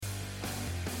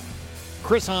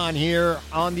Chris Hahn here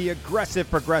on the Aggressive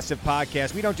Progressive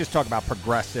Podcast. We don't just talk about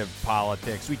progressive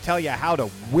politics. We tell you how to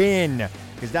win,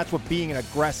 because that's what being an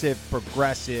aggressive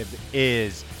progressive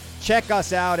is. Check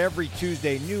us out every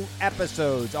Tuesday. New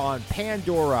episodes on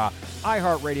Pandora,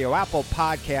 iHeartRadio, Apple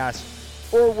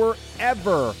Podcasts, or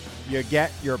wherever you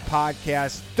get your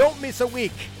podcasts. Don't miss a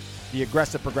week. The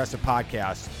Aggressive Progressive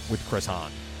Podcast with Chris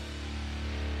Hahn.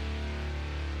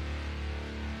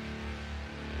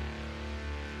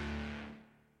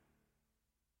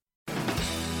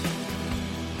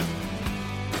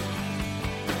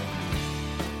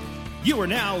 You are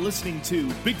now listening to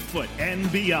Bigfoot and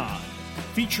Beyond,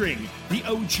 featuring the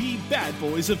OG bad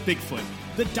boys of Bigfoot,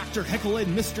 the Dr. Heckle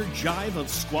and Mr. Jive of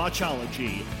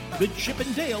Squatchology, the Chip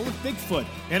and Dale of Bigfoot,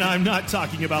 and I'm not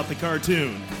talking about the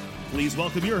cartoon. Please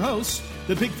welcome your hosts,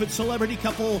 the Bigfoot celebrity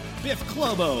couple, Biff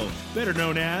Clobo, better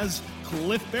known as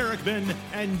Cliff Barrickman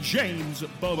and James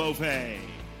Bobo Fay.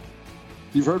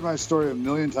 You've heard my story a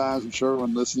million times. I'm sure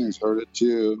everyone listening has heard it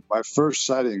too. My first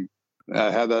sighting,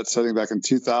 I had that sighting back in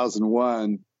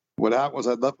 2001. What happened was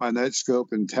I'd left my night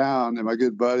scope in town, and my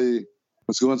good buddy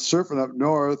was going surfing up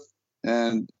north.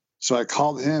 And so I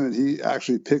called him, and he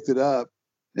actually picked it up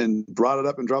and brought it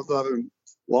up and dropped it off. And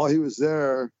while he was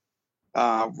there,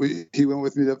 he went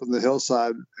with me up on the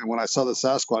hillside. And when I saw the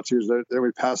Sasquatch, he was there.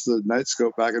 We passed the night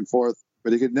scope back and forth,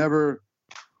 but he couldn't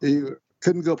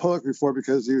go public before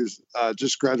because he was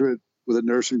just graduated with a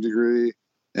nursing degree.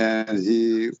 And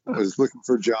he was looking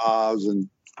for jobs, and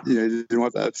he didn't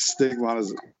want that stigma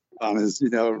on his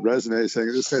resume saying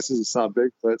this guy says he saw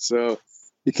Bigfoot. So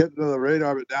he kept it on the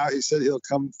radar. But now he said he'll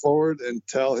come forward and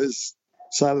tell his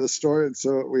side of the story. And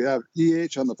so we have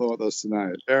EH on the phone with us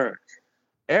tonight. Eric.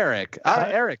 Eric,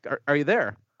 are you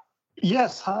there?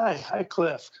 Yes. Hi,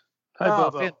 Cliff. Hi,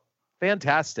 Bobo.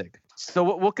 Fantastic.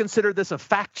 So we'll consider this a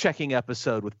fact-checking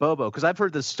episode with Bobo, because I've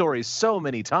heard this story so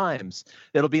many times.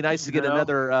 It'll be nice to get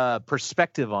another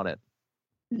perspective on it.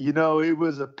 It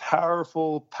was a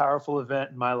powerful, powerful event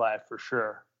in my life for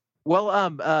sure. Well,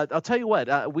 I'll tell you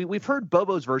what. We've heard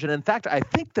Bobo's version. In fact, I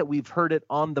think that we've heard it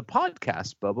on the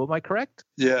podcast. Bobo, am I correct?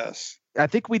 Yes. I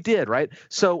think we did, right?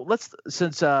 So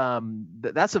since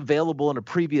that's available in a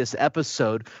previous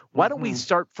episode, why don't we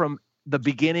start from the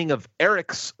beginning of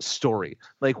Eric's story?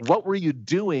 Like, what were you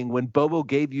doing when Bobo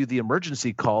gave you the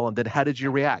emergency call, and then how did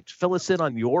you react? Fill us in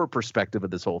on your perspective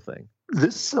of this whole thing. I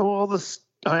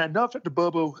know I've talked to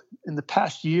Bobo in the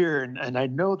past year, and I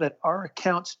know that our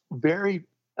accounts vary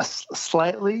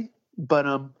slightly, but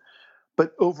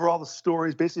overall the story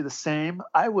is basically the same.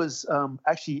 I was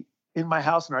actually in my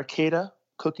house in Arcata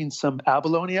cooking some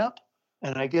abalone up,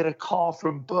 and I get a call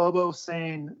from Bobo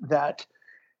saying that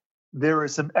there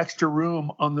is some extra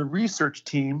room on the research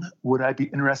team. Would I be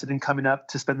interested in coming up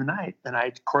to spend the night? And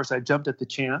I jumped at the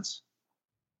chance.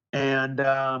 And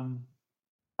I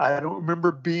don't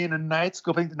remember being a night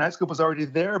scope. I think the night scope was already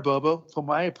there, Bobo. For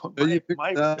I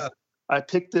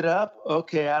picked it up.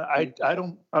 Okay, I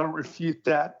don't refute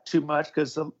that too much,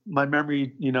 because my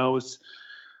memory, is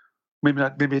maybe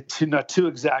not too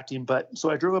exacting. But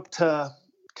so I drove up to.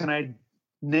 Can I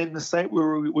name the site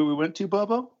where we went to,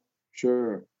 Bobo?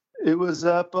 Sure. It was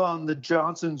up on the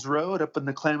Johnson's Road, up in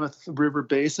the Klamath River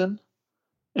Basin.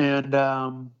 And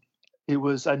I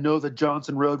know the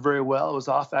Johnson Road very well. It was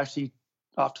off to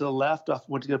the left,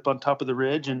 went to get up on top of the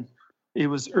ridge. And it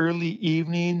was early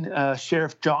evening.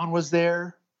 Sheriff John was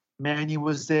there. Manny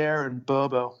was there, and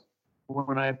Bobo.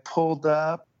 When I pulled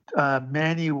up,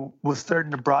 Manny was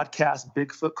starting to broadcast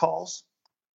Bigfoot calls.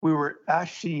 We were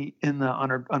actually on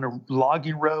a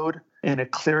logging road in a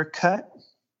clear cut.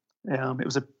 It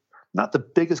was not the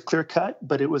biggest clear cut,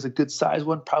 but it was a good size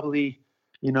one, probably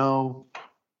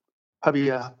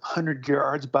 100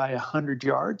 yards by 100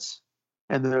 yards.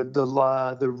 And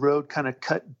the road kind of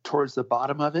cut towards the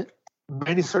bottom of it.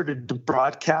 Manny started to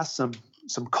broadcast some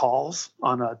calls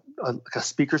on a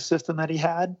speaker system that he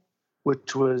had,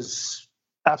 which was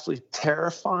absolutely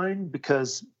terrifying,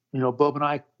 because Bobo and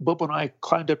I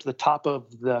climbed up to the top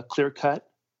of the clear cut.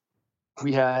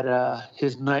 We had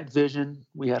his night vision.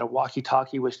 We had a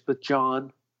walkie-talkie with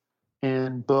John,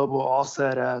 and Bobo also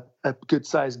had a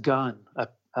good-sized gun,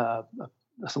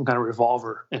 some kind of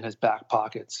revolver in his back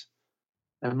pockets.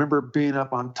 I remember being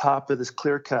up on top of this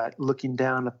clear cut, looking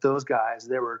down at those guys.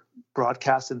 They were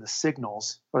broadcasting the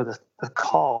signals or the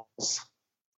calls,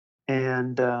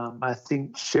 and I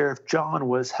think Sheriff John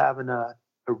was having a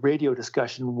radio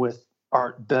discussion with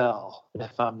Art Bell,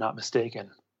 if I'm not mistaken.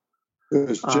 It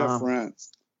was Jeff Rentz.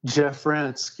 Jeff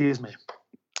Rentz, excuse me.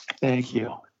 Thank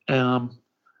you. And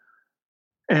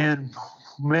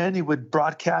Manny would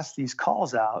broadcast these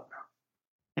calls out,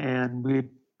 and we'd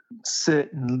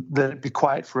sit and let it be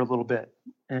quiet for a little bit.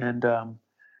 And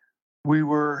we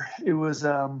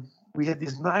had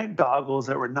these night goggles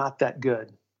that were not that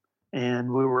good.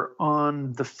 And we were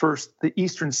on the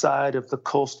eastern side of the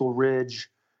coastal ridge.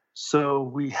 So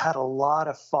we had a lot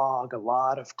of fog, a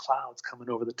lot of clouds coming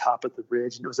over the top of the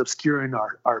ridge, and it was obscuring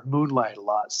our moonlight a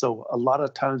lot. So a lot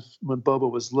of times when Bobo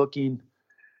was looking,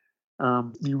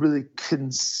 you really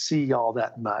couldn't see all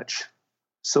that much.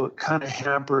 So it kind of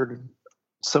hampered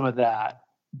some of that.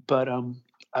 But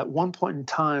at one point in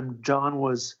time, John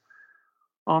was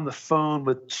on the phone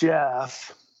with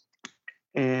Jeff,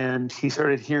 and he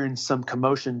started hearing some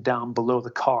commotion down below the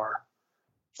car.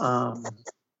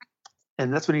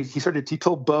 And that's when he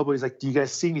told Bobo, he's like, do you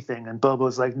guys see anything? And Bobo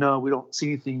was like, no, we don't see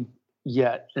anything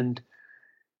yet. And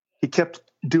he kept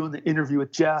doing the interview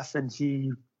with Jeff, and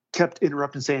he kept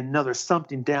interrupting, saying, no, there's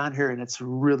something down here, and it's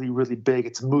really, really big.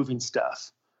 It's moving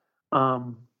stuff. At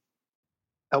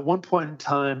one point in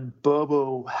time,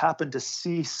 Bobo happened to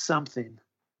see something.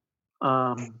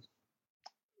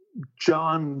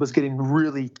 John was getting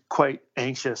really quite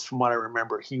anxious from what I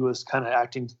remember. He was kind of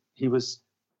acting, he was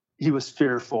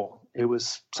fearful. It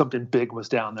was something big was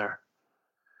down there.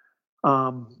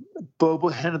 Bobo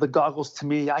handed the goggles to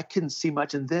me. I couldn't see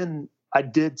much. And then I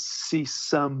did see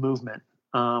some movement.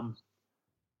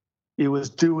 It was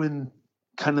doing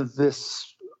kind of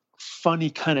this funny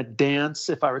kind of dance,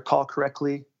 if I recall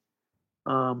correctly.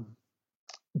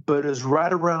 But it was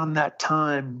right around that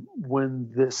time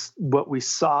when what we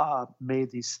saw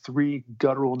made these three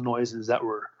guttural noises that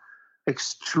were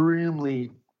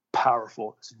extremely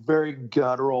powerful. It's very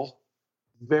guttural,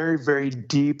 very, very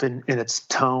deep in its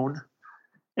tone.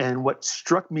 And what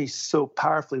struck me so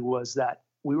powerfully was that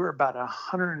we were about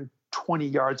 120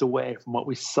 yards away from what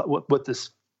we saw, what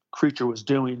this creature was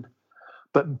doing.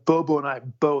 But Bobo and I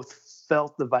both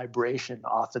felt the vibration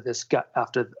off of this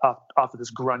off of this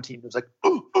grunting. It was like,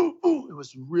 ooh, ooh, ooh. It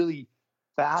was really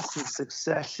fast in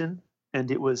succession,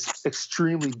 and it was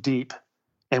extremely deep.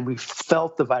 And we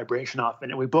felt the vibration off,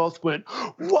 and we both went,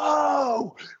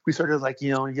 whoa! We started like,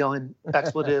 yelling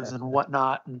expletives and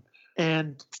whatnot.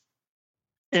 And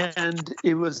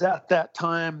it was at that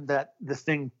time that the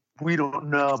thing, we don't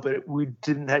know, but we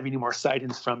didn't have any more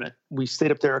sightings from it. We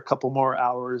stayed up there a couple more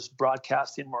hours,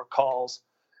 broadcasting more calls,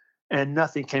 and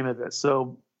nothing came of it.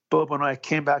 So Bobo and I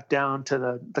came back down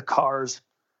to the cars.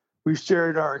 We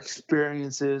shared our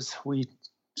experiences. We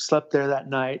slept there that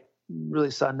night,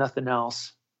 really saw nothing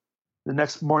else. The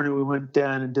next morning, we went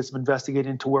down and did some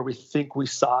investigating to where we think we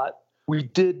saw it.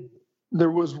 There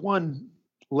was one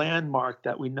landmark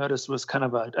that we noticed was kind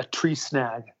of a tree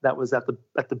snag that was at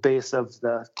the base of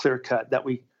the clear cut that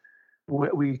we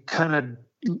kind of,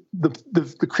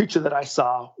 the creature that I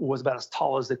saw was about as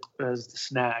tall as the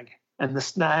snag. And the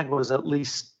snag was at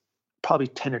least probably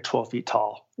 10 or 12 feet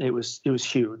tall. It was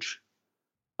huge.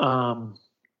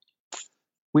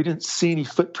 We didn't see any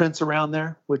footprints around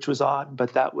there, which was odd,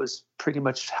 but that was pretty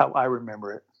much how I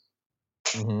remember it.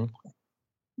 Mm-hmm.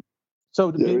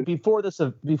 So before this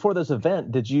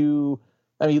event, you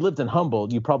lived in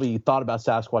Humboldt, you probably thought about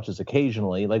Sasquatches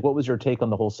occasionally. Like, what was your take on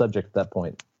the whole subject at that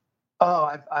point?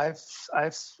 Oh,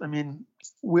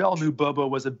 we all knew Bobo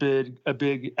was a big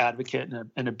advocate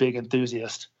and a big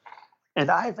enthusiast. And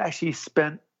I've actually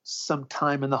spent some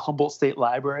time in the Humboldt State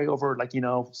Library over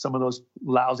some of those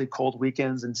lousy cold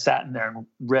weekends and sat in there and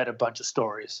read a bunch of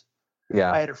stories.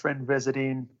 Yeah. I had a friend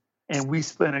visiting, and we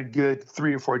spent a good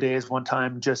 3 or 4 days one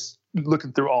time just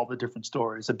looking through all the different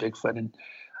stories of Bigfoot. And,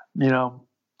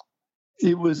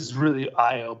 it was really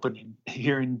eye-opening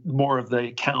hearing more of the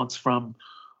accounts from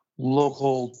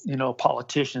local,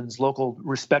 politicians, local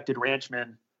respected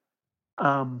ranchmen.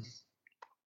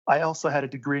 I also had a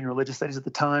degree in religious studies at the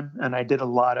time, and I did a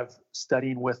lot of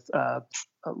studying with a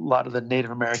lot of the Native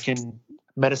American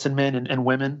medicine men and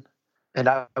women. And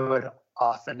I would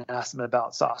often ask them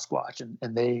about Sasquatch,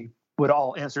 and they would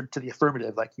all answer to the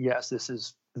affirmative, like, yes, this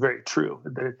is very true.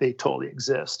 They totally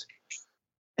exist.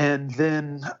 And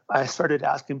then I started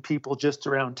asking people just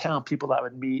around town, people that I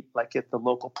would meet like at the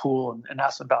local pool, and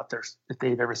ask them about if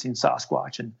they've ever seen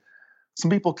Sasquatch. And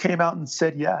some people came out and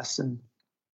said yes. And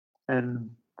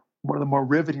one of the more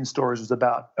riveting stories was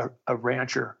about a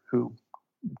rancher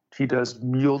he does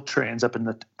mule trains up in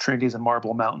the Trinities and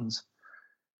Marble Mountains.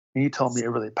 And he told me a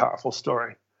really powerful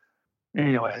story.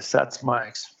 Anyways, that's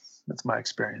my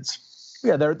experience.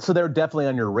 Yeah, they're definitely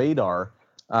on your radar.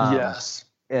 Yes.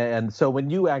 And so when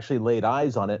you actually laid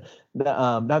eyes on it,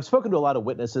 now I've spoken to a lot of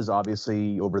witnesses,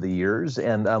 obviously, over the years.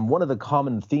 And one of the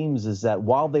common themes is that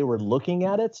while they were looking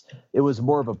at it, it was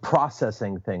more of a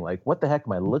processing thing. Like, what the heck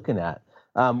am I looking at?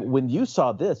 When you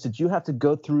saw this, did you have to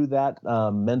go through that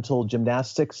mental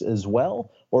gymnastics as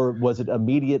well, or was it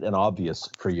immediate and obvious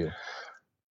for you?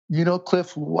 You know,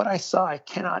 Cliff, what I saw, I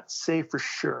cannot say for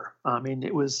sure. I mean,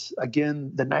 it was,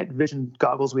 again, the night vision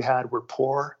goggles we had were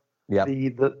poor. Yeah.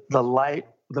 The light,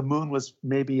 the moon was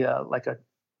maybe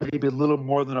maybe a little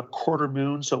more than a quarter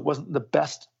moon, so it wasn't the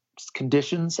best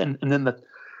conditions. And then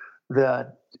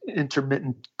the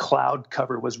intermittent cloud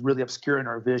cover was really obscuring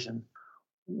our vision.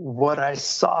 What I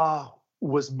saw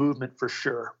was movement for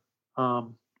sure.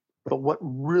 But what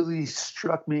really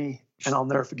struck me, and I'll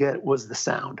never forget, was the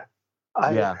sound.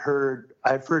 I've heard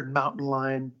mountain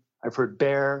lion, I've heard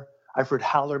bear, I've heard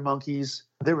howler monkeys.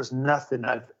 There was nothing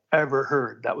I've ever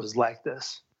heard that was like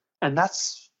this. And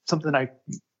that's something I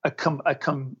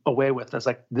come away with. That's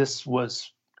like,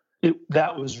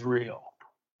 that was real.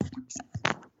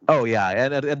 Oh yeah,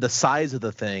 and the size of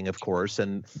the thing, of course,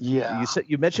 and you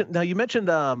mentioned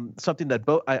something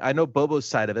that I know Bobo's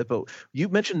side of it, but you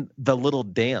mentioned the little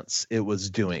dance it was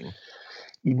doing.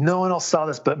 No one else saw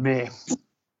this but me,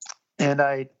 and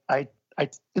I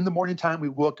in the morning time we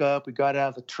woke up, we got out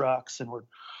of the trucks, and we're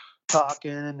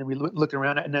talking, and we looking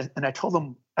around, and I told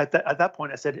them at that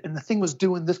point, I said, and the thing was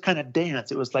doing this kind of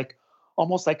dance. It was like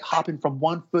almost like hopping from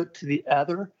one foot to the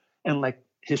other, and like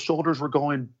his shoulders were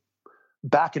going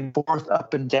back and forth,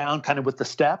 up and down, kind of with the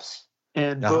steps.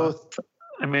 And both,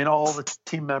 I mean, all the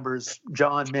team members,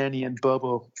 John, Manny, and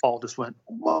Bobo, all just went,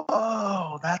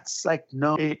 "Whoa, that's like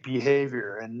no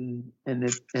behavior," and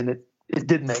it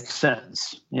did make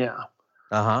sense. Yeah.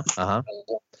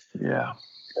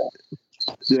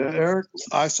 Yeah, Eric,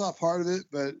 I saw part of it,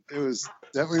 but it was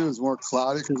more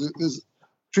cloudy because it was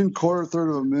between quarter, third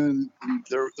of a moon.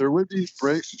 There would be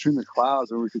breaks between the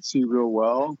clouds where we could see real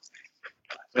well.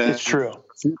 And it's true.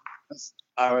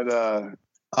 I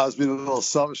was being a little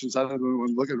selfish since I didn't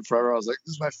when looking forever. I was like,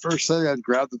 this is my first thing. I'd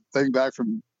grab the thing back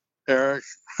from Eric.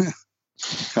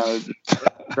 Kind of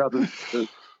grab it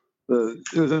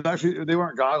was actually, they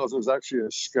weren't goggles. It was actually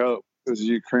a scope. It was a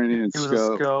Ukrainian scope. It was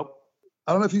a scope.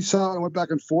 I don't know if you saw it. It went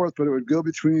back and forth, but it would go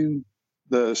between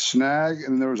the snag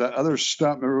and there was that other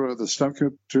stump. Remember where the stump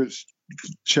came to its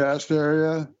chest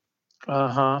area?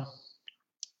 And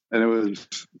it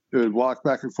would walk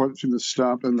back and forth between the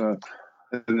stump and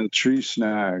the tree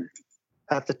snag.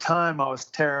 At the time, I was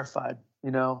terrified.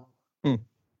 You know,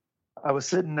 I was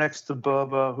sitting next to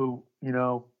Bubba, who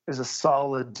is a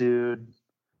solid dude.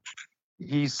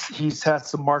 He's had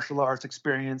some martial arts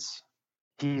experience.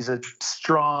 He's a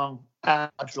strong,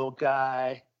 agile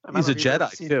guy. He's a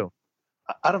Jedi too.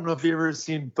 I don't know if you've ever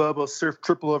seen Bubba surf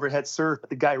triple overhead surf,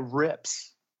 but the guy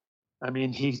rips. I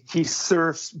mean, he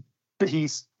surfs, but he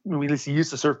used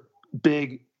to surf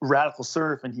big radical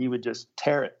surf, and he would just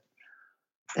tear it.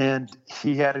 And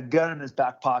he had a gun in his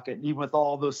back pocket. And even with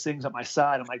all those things at my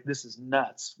side, I'm like, this is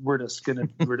nuts. We're just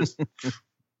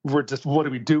what are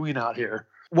we doing out here?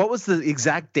 What was the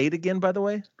exact date again, by the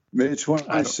way? May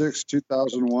 26,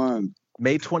 2001.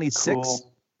 May 26,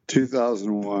 cool.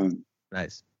 2001.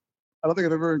 Nice. I don't think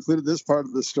I've ever included this part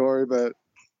of the story, but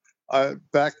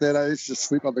back then I used to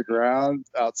sleep on the ground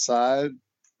outside.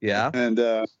 Yeah. And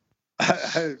I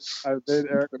made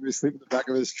Eric let me sleep in the back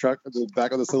of his truck, in the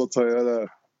back of this little Toyota.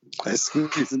 I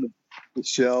squeezed in the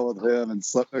shell with him and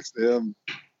slept next to him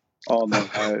all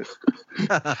night.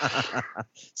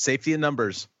 Safety in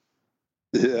numbers.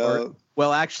 Yeah.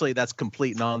 Well, actually, that's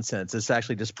complete nonsense. It's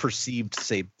actually just perceived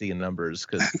safety in numbers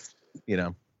because,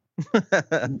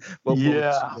 what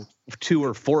would 2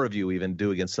 or 4 of you even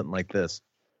do against something like this?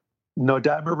 No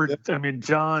doubt. Remember, I mean,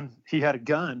 John, he had a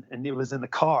gun and it was in the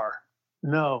car.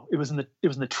 No, it was in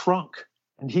the trunk,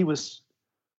 and he was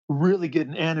really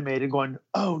getting animated, going,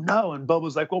 "Oh no!" And Bubba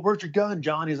was like, "Well, where's your gun,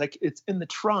 John?" He's like, "It's in the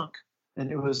trunk." And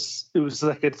it was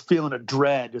like a feeling of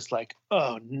dread, just like,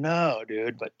 "Oh no,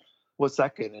 dude!" But what's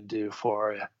that going to do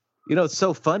for you? It's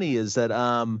so funny is that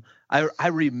I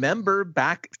remember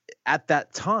back at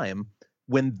that time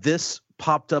when this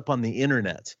popped up on the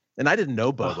internet, and I didn't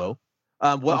know Bobo.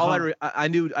 All I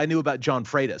knew about John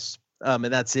Freitas. And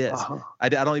that's it. I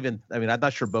don't even, I'm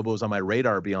not sure Bobo was on my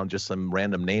radar beyond just some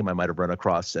random name I might have run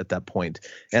across at that point.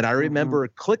 And I remember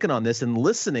clicking on this and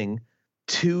listening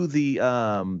to the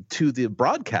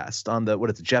broadcast on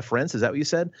Jeff Rentz. Is that what you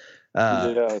said?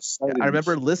 Yes. I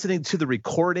remember listening to the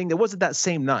recording. It wasn't that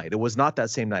same night. It was not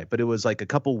that same night, but it was like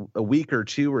a week or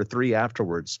 2 or 3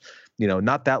 afterwards,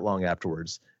 not that long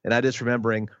afterwards. And I just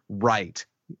remembering, right.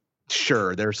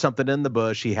 Sure, there's something in the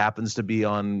bush. He happens to be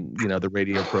on, the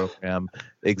radio program.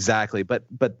 Exactly. But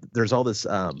there's all this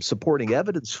supporting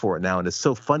evidence for it now. And it's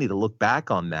so funny to look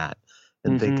back on that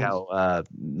and think how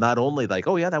not only like,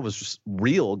 oh yeah, that was just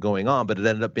real going on, but it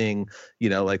ended up being,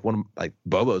 like like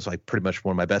Bobo's like pretty much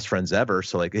one of my best friends ever.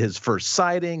 So like his first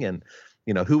sighting, and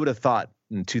who would have thought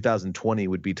in 2020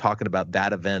 would be talking about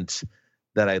that event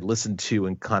that I listened to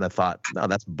and kind of thought, no,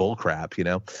 that's bullcrap,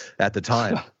 at the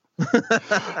time.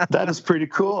 That is pretty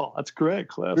cool. That's great,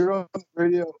 Cliff. We were on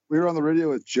the radio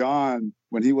with John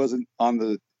when he wasn't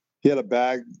on he had a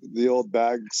bag, the old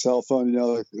bag cell phone,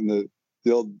 like in the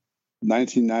old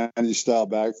 1990s style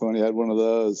bag phone. He had one of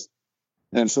those.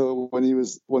 And so when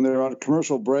they were on a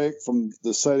commercial break from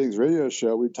the Sightings radio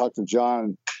show, we talked to John,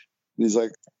 and he's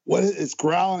like, "What? It's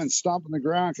growling and stomping the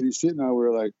ground. Can you see it?" And we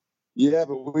were like, "Yeah,"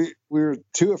 but we were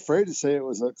too afraid to say it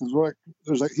was because we're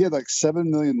like, he had like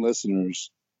 7 million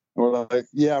listeners, and we're like,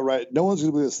 "Yeah, right. No one's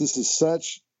gonna believe this. This is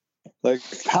such like,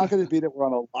 how could it be that we're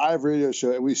on a live radio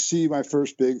show and we see my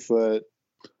first Bigfoot?"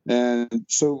 And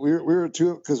so we were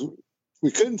too, because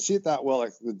we couldn't see it that well.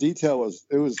 Like the detail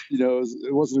it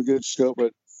wasn't a good scope,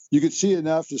 but you could see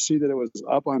enough to see that it was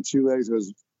up on 2 legs. It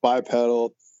was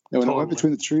bipedal, and when it went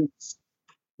between the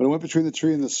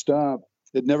tree and the stump,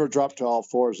 it never dropped to all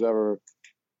fours ever.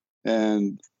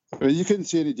 And I mean, you couldn't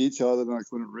see any detail other than like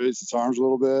when it raised its arms a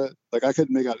little bit. Like I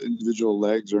couldn't make out individual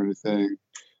legs or anything.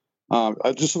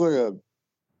 I just looked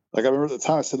like I remember at the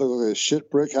time I said it looked like a shit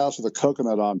brick house with a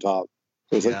coconut on top.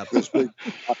 It was like this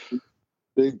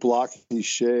big blocky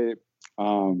shape.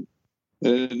 And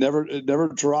it never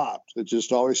dropped. It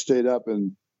just always stayed up,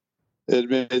 and it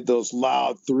made those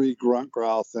loud 3 grunt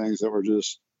growl things that were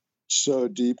just so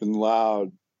deep and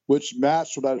loud, which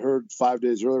matched what I'd heard 5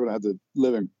 days earlier when I had the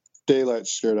living daylight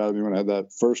scared out of me when I had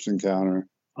that first encounter.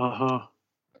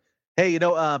 Hey,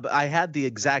 I had the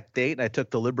exact date, and I took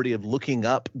the liberty of looking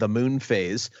up the moon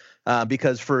phase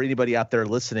because for anybody out there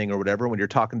listening or whatever, when you're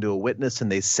talking to a witness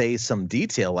and they say some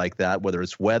detail like that, whether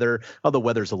it's weather, although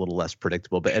weather's a little less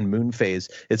predictable, and moon phase,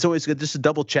 it's always good just to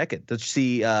double check it to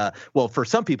see. Well, for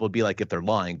some people, it'd be like if they're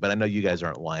lying, but I know you guys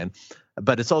aren't lying.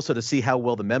 But it's also to see how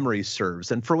well the memory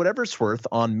serves. And for whatever it's worth,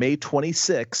 on May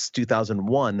 26,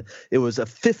 2001, it was a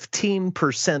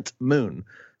 15% moon.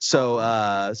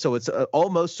 So it's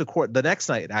almost a quarter. The next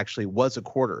night actually was a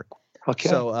quarter. Okay.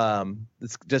 So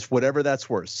it's just whatever that's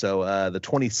worth. So the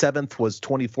 27th was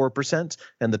 24%,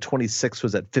 and the 26th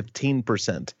was at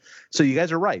 15%. So you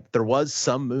guys are right. There was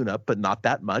some moon up, but not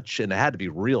that much, and it had to be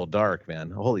real dark,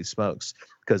 man. Holy smokes!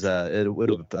 Because it would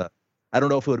have. I don't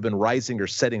know if it would have been rising or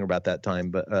setting about that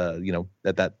time, but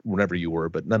at that whenever you were,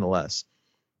 but nonetheless.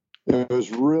 It was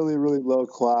really, really low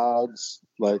clouds,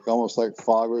 like almost like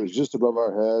fog. It was just above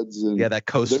our heads. And that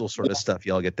coastal sort of stuff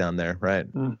y'all get down there, right?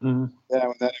 Mm-hmm. Yeah,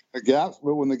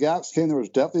 when the gaps came, there was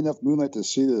definitely enough moonlight to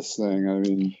see this thing. I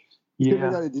mean, it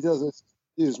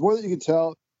was more that you could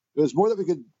tell. It was more that we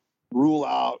could rule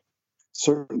out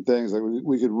certain things. Like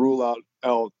we could rule out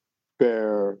elk,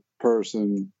 bear,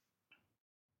 person.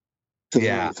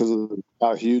 Because of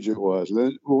how huge it was. And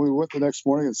then when we went the next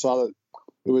morning and saw that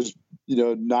it was,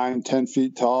 9-10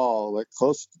 feet tall, like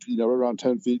close, around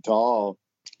 10 feet tall.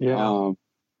 Yeah.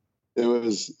 It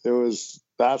was.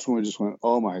 That's when we just went,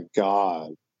 oh my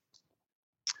God.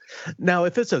 Now,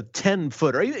 if it's a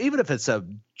 10-footer, or even if it's a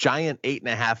giant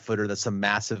 8.5-footer, that's a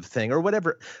massive thing, or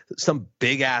whatever, some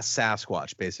big ass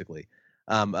Sasquatch, basically,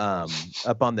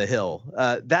 up on the hill,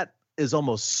 that is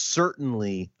almost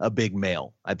certainly a big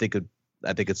male. I think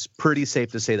it's pretty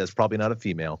safe to say that's probably not a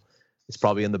female. It's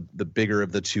probably in the bigger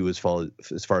of the two as far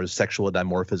as sexual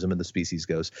dimorphism in the species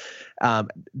goes.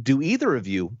 Do either of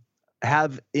you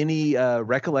have any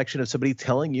recollection of somebody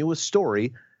telling you a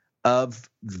story of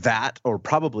that, or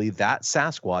probably that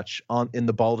Sasquatch in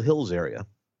the Bald Hills area?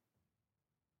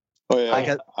 Oh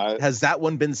yeah. Has that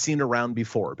one been seen around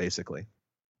before, basically?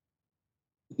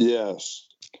 Yes.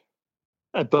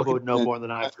 Bubba would know more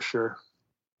than I for sure.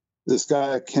 This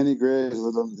guy, Kenny Graves,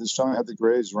 his family had the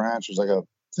Graves Ranch. It was like a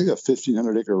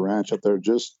 1,500 acre ranch up there,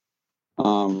 just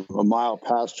a mile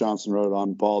past Johnson Road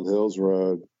on Bald Hills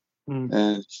Road.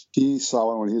 And he saw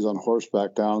one when he was on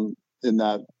horseback down in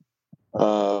that,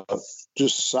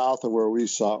 just south of where we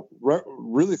saw,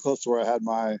 really close to where I had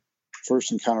my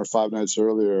first encounter 5 nights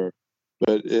earlier.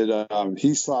 But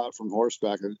he saw it from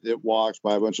horseback, and it walked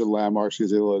by a bunch of landmarks. He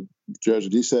was able to judge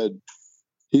it. He said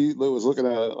he was looking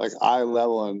at it like eye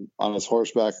level on his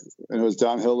horseback, and it was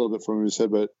downhill a little bit from him. He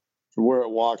said, but from where it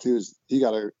walked, he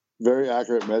got a very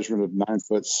accurate measurement of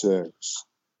 9'6".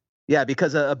 Yeah,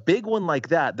 because a big one like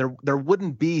that, there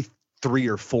wouldn't be 3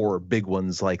 or 4 big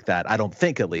ones like that, I don't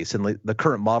think, at least in the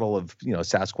current model of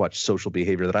Sasquatch social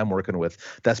behavior that I'm working with.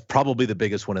 That's probably the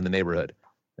biggest one in the neighborhood,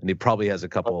 and he probably has a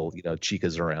couple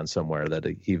chicas around somewhere that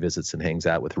he visits and hangs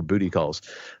out with for booty calls.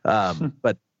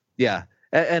 But yeah,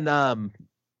 And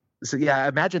so yeah, I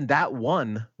imagine that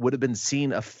one would have been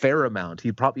seen a fair amount.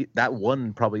 That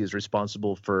one probably is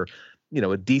responsible for,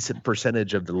 a decent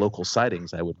percentage of the local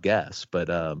sightings, I would guess, but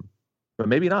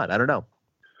maybe not. I don't know.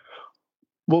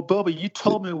 Well, Bubba, you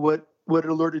told me what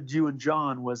alerted you and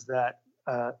John was that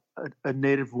a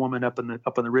native woman up on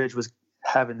the ridge was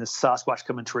having this Sasquatch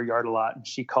come into her yard a lot, and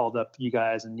she called up you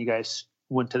guys, and you guys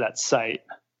went to that site.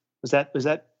 Is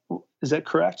that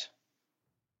correct?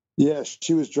 Yeah,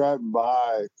 she was driving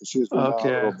by because she was going down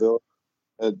a little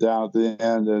village down at the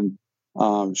end,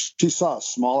 and she saw a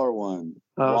smaller one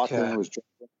walking. And was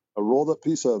a rolled up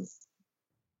piece of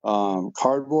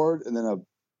cardboard, and then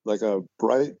a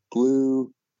bright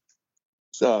blue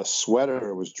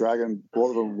sweater was dragging both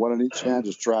of them, one in each hand,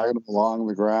 just dragging them along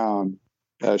the ground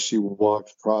as she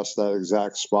walked across that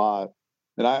exact spot.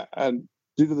 And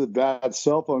due to the bad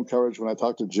cell phone coverage, when I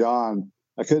talked to John,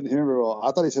 I couldn't hear him very well.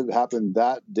 I thought he said it happened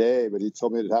that day, but he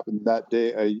told me it happened that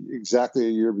day exactly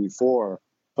a year before.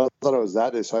 I thought it was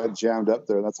that day, so I jammed up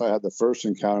there. That's how I had the first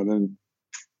encounter. And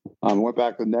then went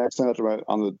back the next night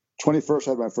on the 21st,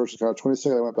 I had my first encounter.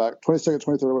 22nd, I went back. 22nd,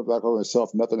 23rd, I went back by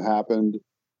myself. Nothing happened.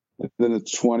 And then the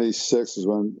 26th is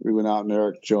when we went out and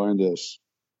Eric joined us.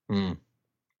 Mm.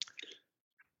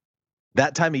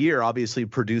 That time of year obviously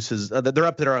produces. They're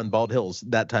up there on Bald Hills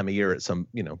that time of year at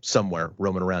somewhere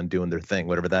roaming around doing their thing,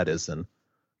 whatever that is. Then,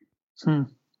 and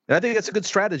I think that's a good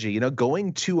strategy.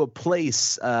 Going to a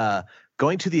place,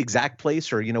 going to the exact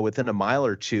place, or within a mile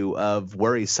or two of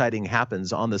where a sighting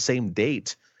happens on the same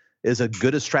date, is as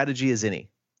good a strategy as any.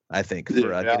 I think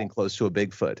for getting close to a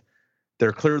Bigfoot.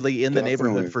 They're clearly in the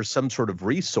neighborhood for some sort of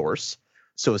resource.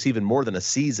 So it's even more than a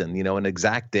season, an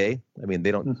exact day. I mean, they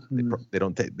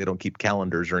don't keep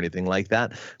calendars or anything like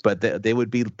that, but they would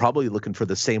be probably looking for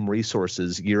the same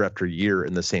resources year after year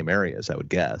in the same areas, I would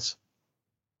guess.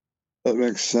 That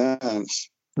makes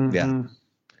sense. Mm-hmm. Yeah,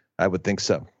 I would think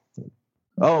so.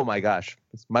 Oh my gosh.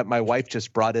 My wife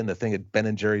just brought in a thing of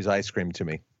Ben & Jerry's ice cream to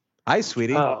me. Hi,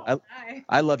 sweetie. Hi.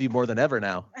 I love you more than ever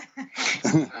now.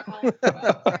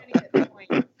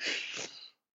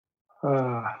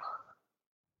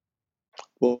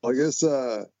 Well, I guess,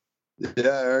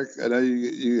 Eric, I know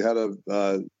you had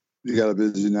you got a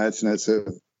busy night tonight, so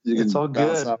it's all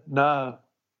good. Nah,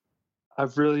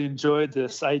 I've really enjoyed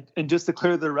this. And just to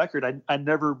clear the record, I've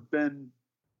never been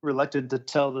reluctant to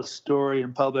tell the story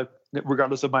in public,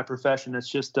 regardless of my profession. It's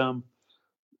just,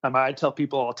 I tell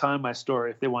people all the time my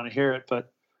story if they want to hear it,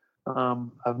 but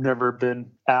I've never been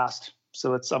asked,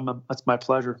 so it's my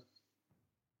pleasure.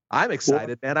 I'm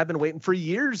excited, man. I've been waiting for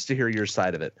years to hear your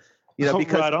side of it.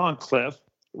 Because right on, Cliff.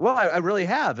 Well, I really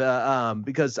have,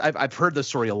 because I've heard the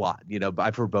story a lot.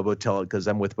 I've heard Bobo tell it because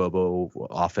I'm with Bobo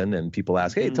often, and people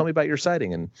ask, "Hey, tell me about your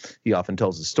sighting," and he often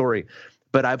tells the story.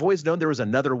 But I've always known there was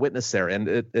another witness there, and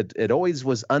it always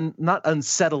was not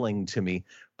unsettling to me,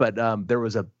 but there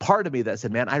was a part of me that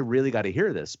said, "Man, I really got to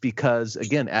hear this," because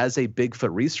again, as a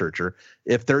Bigfoot researcher,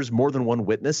 if there's more than one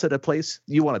witness at a place,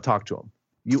 you want to talk to them.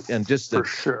 For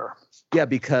sure. Yeah,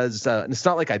 because it's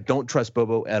not like I don't trust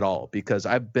Bobo at all, because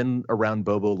I've been around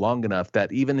Bobo long enough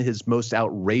that even his most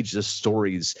outrageous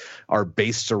stories are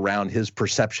based around his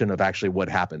perception of actually what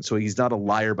happened. So he's not a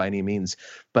liar by any means,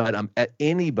 but at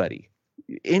anybody,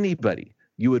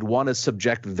 you would want to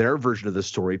subject their version of the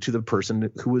story to the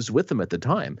person who was with them at the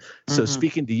time. So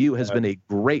speaking to you has been a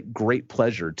great, great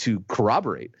pleasure to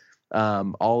corroborate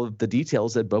all of the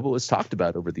details that Bobo has talked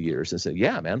about over the years and said,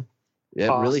 yeah, man. It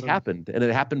awesome. Really happened, and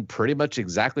it happened pretty much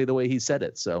exactly the way he said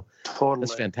it. So totally,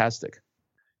 that's fantastic.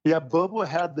 Yeah, Bobo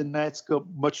had the night scope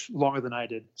much longer than I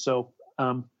did. So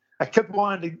I kept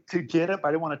wanting to get it, but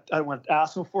I didn't want to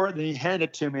ask him for it. Then he handed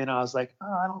it to me, and I was like,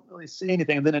 "Oh, I don't really see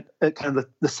anything." And then it kind of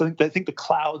I think the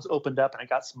clouds opened up, and I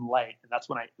got some light, and that's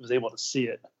when I was able to see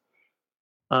it.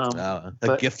 A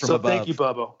gift from above. Thank you,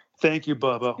 Bobo. Thank you,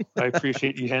 Bobo. I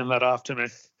appreciate you handing that off to me.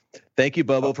 Thank you,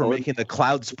 Bobo, for making the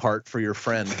clouds part for your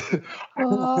friend.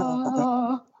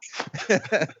 Well,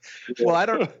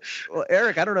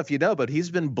 Eric, I don't know if you know, but he's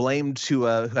been blamed to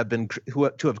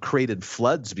have created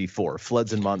floods before,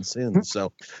 floods and monsoons.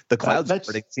 So the clouds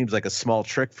parting seems like a small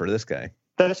trick for this guy.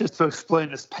 That's just to explain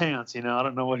his pants, I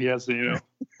don't know what he has to do.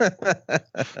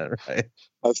 Right.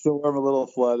 I still wear them a little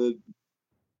flooded.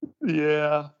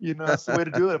 Yeah, that's the way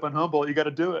to do it. Up on Humboldt, you got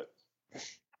to do it.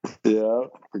 Yeah,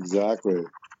 exactly.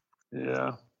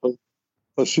 Yeah. Well,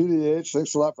 Shooty H,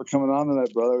 thanks a lot for coming on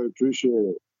tonight, brother. We appreciate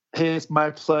it. Hey, it's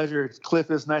my pleasure.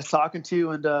 Cliff, it's nice talking to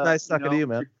you. And nice talking to you,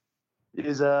 man.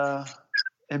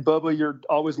 And Bobo, you're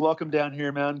always welcome down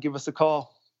here, man. Give us a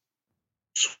call.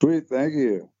 Sweet, thank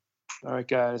you. All right,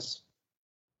 guys.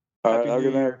 All right, have a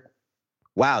good night.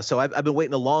 Wow. So I've been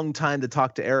waiting a long time to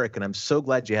talk to Eric, and I'm so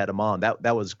glad you had him on.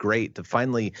 That was great to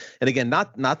finally. And again,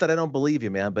 not that I don't believe you,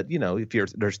 man, but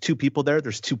if there's two people there,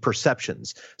 there's two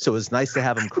perceptions. So it's nice to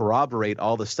have him corroborate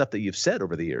all the stuff that you've said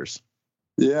over the years.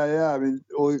 Yeah. I mean,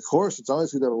 well, of course, it's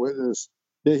always good to have a witness.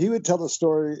 Yeah, he would tell the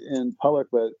story in public,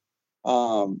 but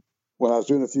when I was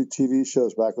doing a few TV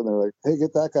shows back when they were like, "Hey,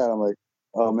 get that guy," I'm like,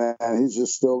 "Oh man, he's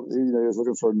just still, he was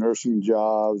looking for nursing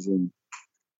jobs and."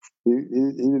 He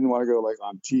didn't want to go like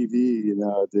on TV,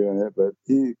 doing it, but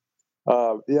he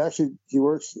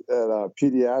works at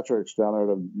pediatrics down there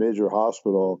at a major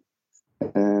hospital,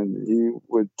 and he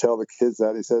would tell the kids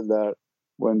that he said that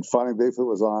when Finding Bigfoot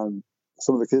was on,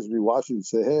 some of the kids would be watching and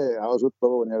say, "Hey, I was with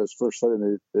Bubba when he had his first study,"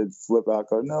 and they'd flip out,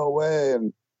 go, "No way!"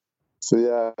 And so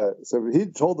he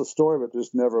told the story, but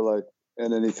just never like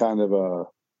in any kind of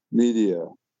media.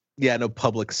 Yeah, no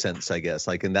public sense, I guess,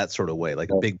 like in that sort of way, like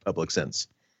a big public sense.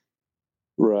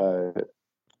 Right.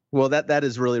 Well, that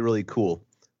is really, really cool.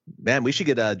 Man, we should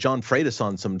get John Freitas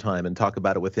on sometime and talk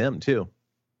about it with him too.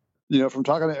 From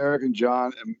talking to Eric and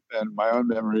John and my own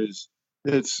memories,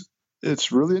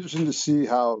 it's really interesting to see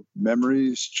how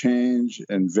memories change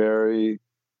and vary,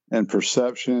 and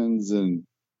perceptions, and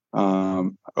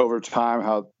over time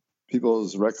how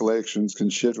people's recollections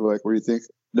can shift. Like where you think,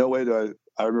 no way do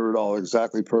I remember it all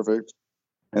exactly perfect.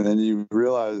 And then you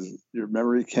realize your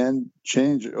memory can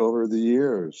change over the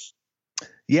years.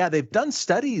 Yeah, they've done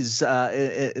studies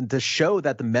to show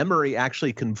that the memory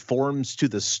actually conforms to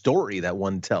the story that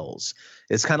one tells.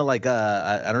 It's kind of like,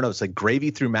 I don't know, it's like gravy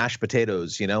through mashed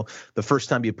potatoes, The first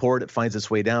time you pour it, it finds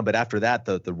its way down. But after that,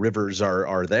 the rivers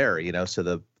are there, so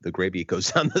the gravy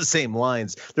goes down the same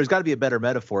lines. There's got to be a better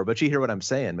metaphor, but you hear what I'm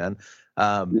saying, man.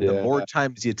 The more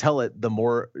times you tell it, the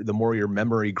more your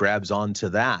memory grabs onto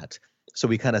that. So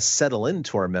we kind of settle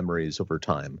into our memories over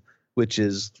time, which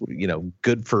is,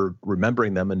 good for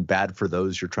remembering them and bad for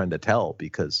those you're trying to tell,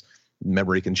 because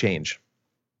memory can change.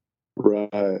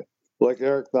 Right. Like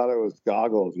Eric thought it was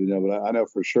goggles, but I know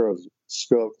for sure it was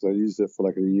scope because I used it for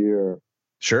like a year.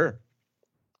 Sure.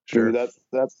 I mean, that's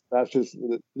just,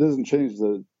 it doesn't change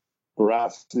the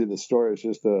veracity of the story. It's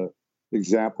just a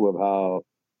example of how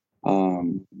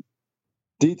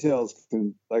details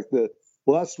can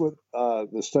that's what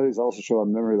the studies also show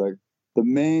on memory. Like the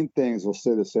main things will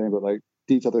stay the same, but like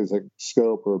detailed things like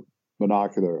scope or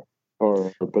binocular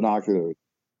or binoculars.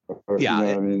 Yeah,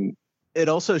 what I mean? It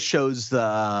also shows in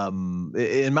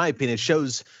my opinion, it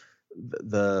shows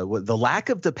the lack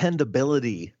of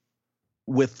dependability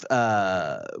with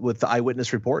the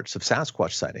eyewitness reports of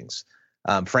Sasquatch sightings.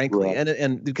 Frankly, right.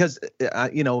 and because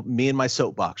me and my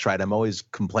soapbox, right? I'm always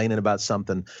complaining about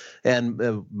something,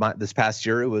 and this past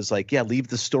year it was like, leave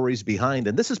the stories behind,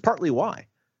 and this is partly why.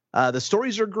 The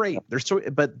stories are great,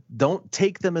 but don't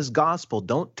take them as gospel.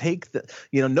 Don't take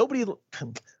nobody.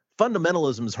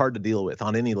 Fundamentalism is hard to deal with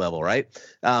on any level, right?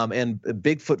 And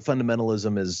Bigfoot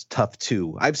fundamentalism is tough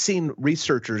too. I've seen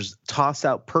researchers toss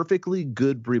out perfectly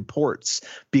good reports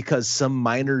because some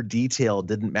minor detail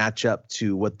didn't match up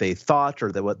to what they thought or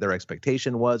what their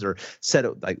expectation was, or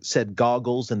said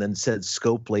goggles and then said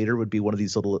scope later would be one of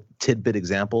these little tidbit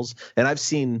examples. And I've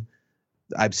seen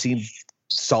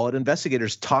solid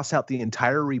investigators toss out the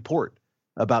entire report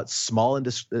about small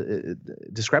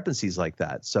discrepancies like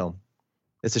that. So.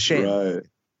 It's a shame. Right.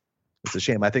 It's a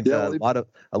shame. I think a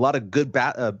lot of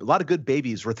good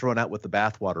babies were thrown out with the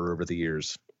bathwater over the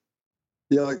years.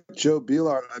 Yeah, like Joe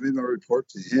Beelart, I made my report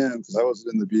to him because I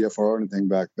wasn't in the BFR or anything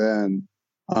back then.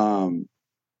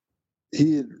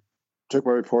 He took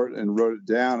my report and wrote it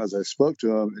down as I spoke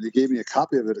to him, and he gave me a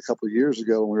copy of it a couple of years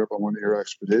ago when we were up on one of your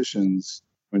expeditions.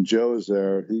 When Joe was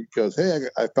there, he goes, "Hey,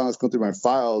 I found this going through my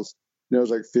files. It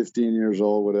was like 15 years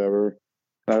old, whatever."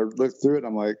 And I looked through it, and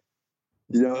I'm like,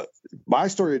 my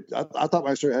story, I thought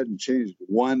my story hadn't changed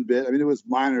one bit. I mean, it was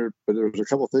minor, but there was a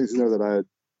couple of things in there that I had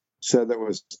said that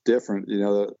was different,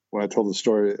 when I told the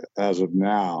story as of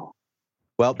now.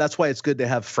 Well, that's why it's good to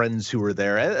have friends who were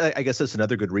there. I guess that's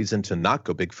another good reason to not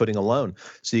go bigfooting alone,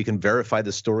 so you can verify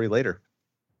the story later.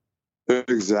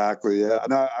 Exactly, yeah.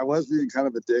 And I was being kind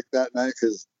of a dick that night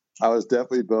because I was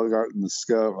definitely bogarting the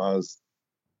scope. I was,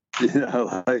 give me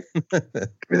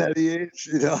that EH,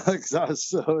 because I was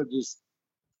so just...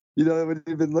 when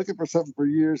you've been looking for something for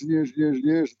years and years and years and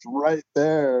years, it's right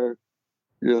there.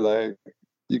 You're like,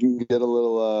 you can get a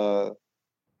little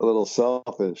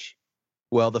selfish.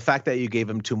 Well, the fact that you gave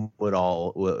him to it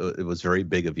all, it was very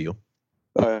big of you.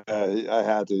 I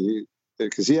had to,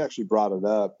 because he actually brought it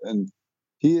up, and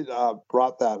he had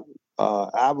brought that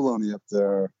abalone up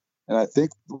there, and we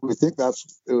think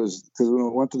it was because when we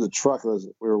went to the truck, we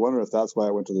were wondering if that's why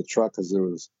I went to the truck, because it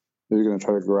was maybe going to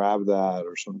try to grab that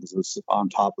or something because it's on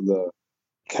top of the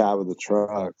cab of the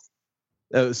truck.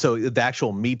 So the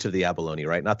actual meat of the abalone,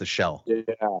 right? Not the shell. Yeah,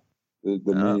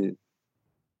 the meat.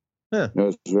 Yeah.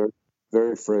 It's very,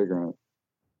 very fragrant.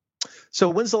 So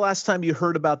when's the last time you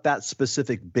heard about that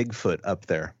specific Bigfoot up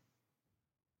there?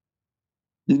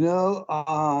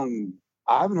 I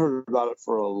haven't heard about it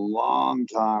for a long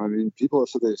time. I mean, people have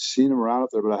said they've seen him around up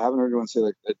there, but I haven't heard anyone say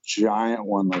like a giant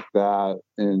one like that.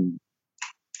 And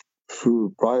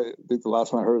probably, I think the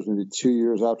last one I heard was maybe 2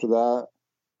 years after that.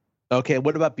 Okay,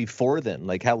 what about before then?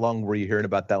 Like, how long were you hearing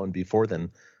about that one before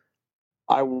then?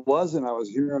 I wasn't. I was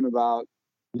hearing about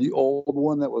the old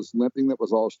one that was limping, that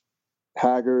was all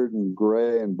haggard and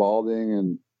gray and balding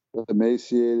and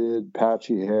emaciated,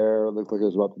 patchy hair. It looked like it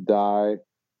was about to die.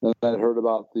 Then I heard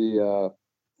about the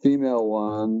female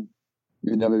one,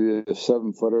 maybe a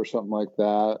 7 foot or something like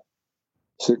that.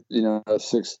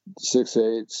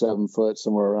 6'8", 7 foot,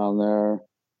 somewhere around there.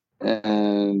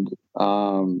 And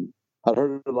I'd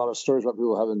heard a lot of stories about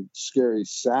people having scary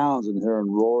sounds and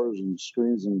hearing roars and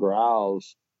screams and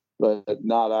growls, but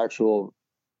not actual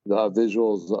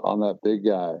visuals on that big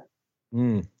guy.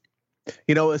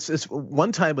 It's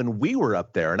one time when we were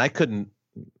up there, and I couldn't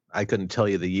tell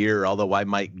you the year, although I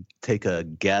might take a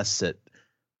guess at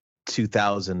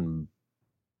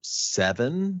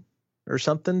 2007 or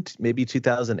something, maybe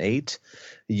 2008.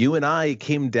 You and I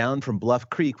came down from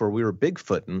Bluff Creek where we were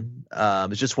Bigfooting.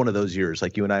 It's just one of those years,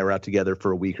 like you and I were out together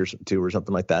for a week or two or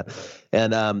something like that.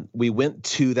 And we went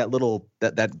to that little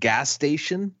that gas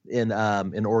station in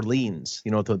Orleans,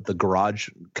 the garage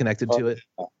connected to it.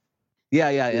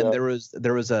 Yeah. And there was I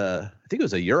think it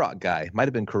was a Yurok guy, might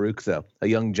have been Karuk though, a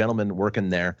young gentleman working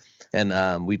there.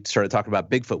 And we started talking about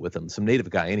Bigfoot with him, some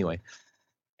native guy anyway.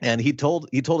 And he told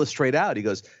us straight out, he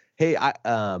goes, "Hey,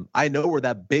 I know where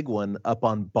that big one up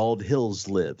on Bald Hills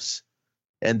lives."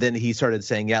 And then he started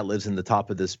saying, yeah, it lives in the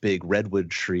top of this big redwood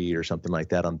tree or something like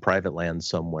that on private land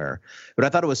somewhere. But I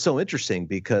thought it was so interesting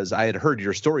because I had heard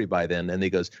your story by then. And he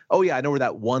goes, "Oh yeah, I know where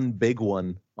that one big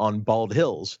one on Bald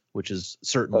Hills," which is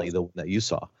certainly the one that you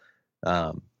saw.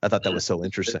 I thought that was so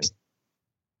interesting.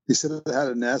 He said it had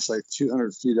a nest like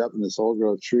 200 feet up in this old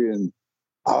growth tree. And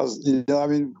I was, we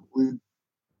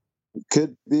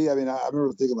could be. I mean, I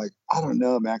remember thinking like, I don't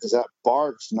know, man, because that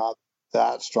bark's not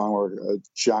that strong where a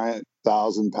giant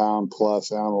 1,000-pound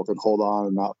plus animal could hold on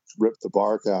and not rip the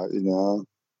bark out,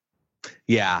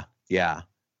 Yeah.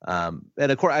 And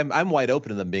of course, I'm wide open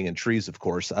to them being in trees, of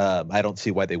course. I don't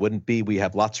see why they wouldn't be. We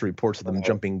have lots of reports of them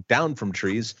jumping down from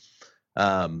trees.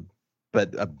 But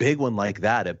a big one like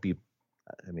that, I'm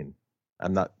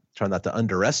not trying not to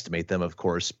underestimate them, of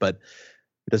course, but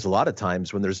there's a lot of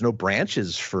times when there's no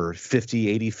branches for 50,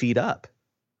 80 feet up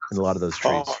in a lot of those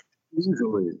trees. Oh,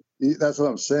 easily. That's what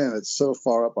I'm saying. It's so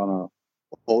far up on a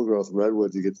old growth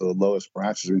redwood to get to the lowest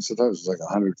branches. I mean, sometimes it's like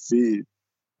 100 feet.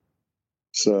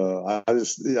 So I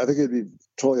think it'd be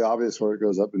totally obvious where it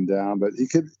goes up and down, but he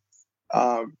could,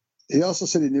 he also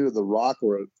said he knew the rock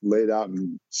where it laid out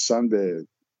and sunbathed.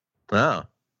 Oh,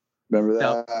 remember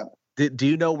that? Now, do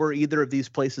you know where either of these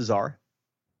places are?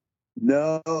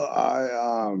 No,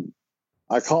 I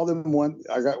called him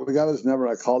we got his number.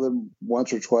 I called him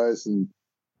once or twice and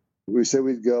we said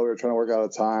we'd go. We were trying to work out a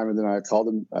time, and then I called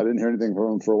him. I didn't hear anything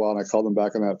from him for a while, and I called him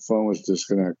back, and that phone was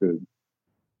disconnected.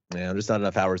 Yeah, there's not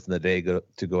enough hours in the day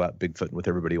to go out Bigfooting with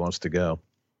everybody who wants to go.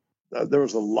 There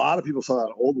was a lot of people saw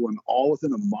that old one all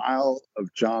within a mile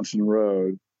of Johnson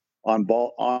Road on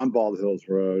Bald Hills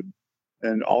Road,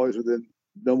 and always within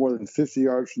no more than 50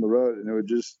 yards from the road. And they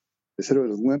said it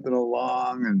was limping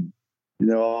along and,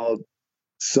 all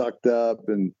sucked up.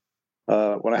 And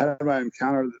when I had my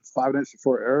encounter 5 minutes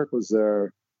before Eric was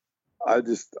there, I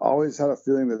just always had a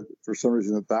feeling that for some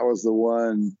reason that was the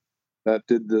one that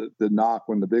did the knock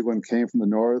when the big one came from the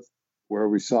north, where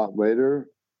we saw it later,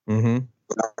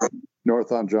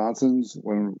 north on Johnson's.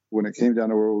 When it came down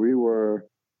to where we were,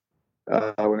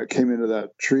 when it came into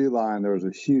that tree line, there was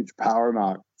a huge power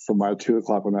knock from my 2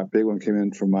 o'clock when that big one came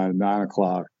in from my 9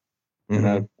 o'clock.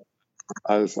 And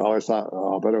I just always thought,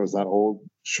 I bet it was that old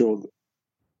shield.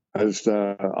 I just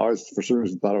always, for some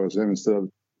reason, thought it was him instead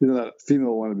of, that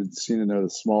female one had been seen in there, the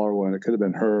smaller one. It could have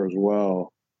been her as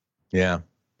well. Yeah.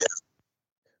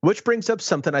 Which brings up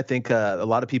something I think a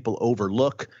lot of people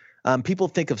overlook. People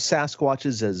think of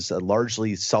Sasquatches as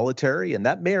largely solitary, and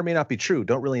that may or may not be true.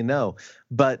 Don't really know.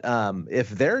 But if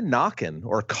they're knocking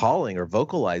or calling or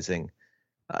vocalizing,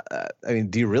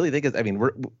 do you really think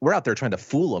we're out there trying to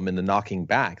fool them into knocking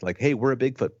back? Like, hey, we're a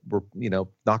Bigfoot. We're,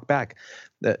 knock back.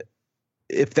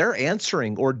 If they're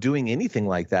answering or doing anything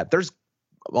like that, there's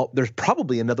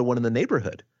probably another one in the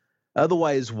neighborhood.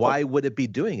 Otherwise, why would it be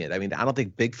doing it? I mean, I don't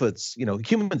think Bigfoot's,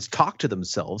 humans talk to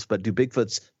themselves, but do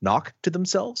Bigfoots knock to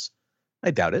themselves?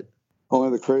 I doubt it.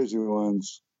 Only the crazy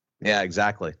ones. Yeah,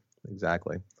 exactly.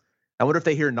 Exactly. I wonder if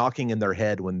they hear knocking in their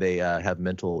head when they have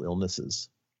mental illnesses.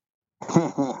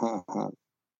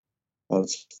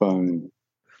 That's funny.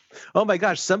 Oh my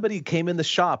gosh, somebody came in the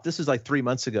shop. This is like 3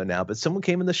 months ago now, but someone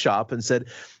came in the shop and said,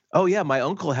 "Oh yeah, my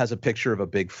uncle has a picture of a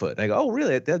Bigfoot." And I go, "Oh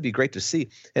really? That'd be great to see."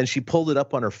 And she pulled it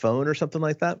up on her phone or something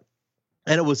like that.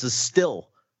 And it was a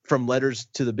still from Letters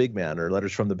to the Big Man or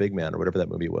Letters from the Big Man or whatever that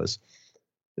movie was.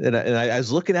 And I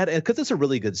was looking at it because it's a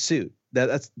really good suit.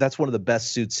 That's one of the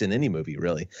best suits in any movie,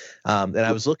 really. And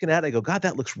I was looking at it, I go, God,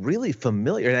 that looks really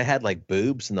familiar. And I had like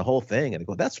boobs and the whole thing. And I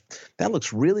go, that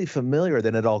looks really familiar.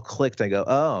 Then it all clicked. I go,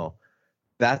 oh,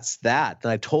 that's that.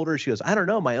 And I told her, she goes, I don't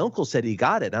know. My uncle said he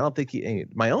got it. I don't think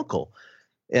my uncle.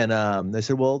 And I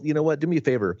said, well, you know what? Do me a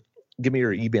favor. Give me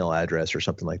your email address or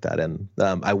something like that. And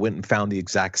I went and found the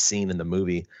exact scene in the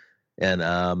movie.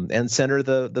 And sent her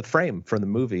the frame from the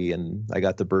movie, and I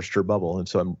got to burst her bubble, and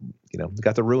so I'm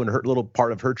got to ruin her little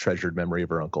part of her treasured memory of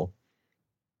her uncle,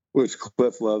 which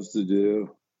Cliff loves to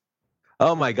do.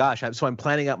 Oh my gosh! So I'm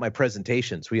planning out my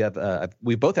presentations. We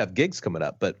both have gigs coming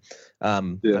up, but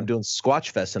I'm doing Squatch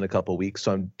Fest in a couple of weeks,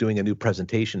 so I'm doing a new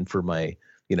presentation for my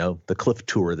the Cliff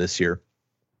tour this year,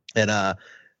 and I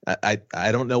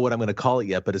don't know what I'm going to call it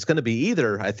yet, but it's going to be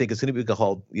I think it's going to be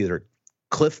called either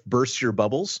Cliff Bursts Your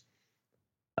Bubbles.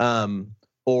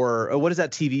 Or what is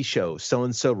that TV show? So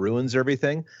and so ruins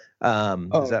everything. Is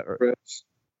that? Chris.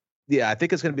 Yeah, I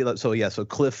think it's going to be like so. Yeah, so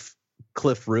Cliff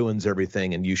ruins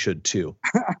everything, and you should too.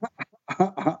 I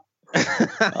love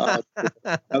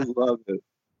it.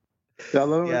 Yeah, I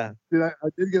love it. Dude, I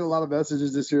did get a lot of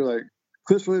messages this year, like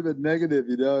Cliff's really been negative,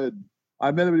 and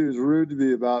I met him and he was rude to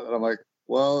me about it. And I'm like,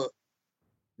 well,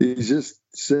 he's just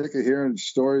sick of hearing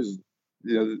stories.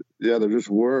 They're just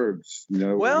words.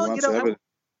 Well,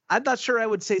 I'm not sure I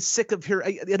would say sick of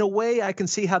hearing. In a way, I can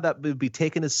see how that would be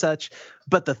taken as such.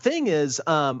 But the thing is,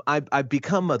 I've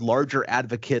become a larger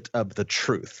advocate of the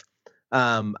truth.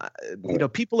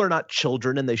 People are not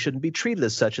children and they shouldn't be treated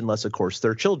as such unless, of course,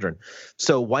 they're children.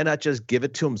 So why not just give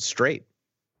it to them straight?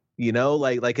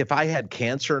 Like if I had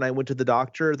cancer and I went to the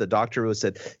doctor would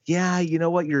said, yeah, you know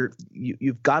what?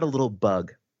 You've got a little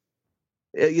bug.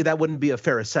 That wouldn't be a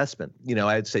fair assessment.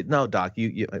 I'd say, no, doc,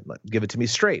 you give it to me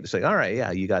straight. It's like, all right,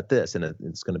 yeah, you got this. And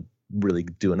it's going to really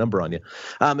do a number on you.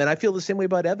 And I feel the same way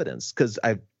about evidence because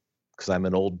I'm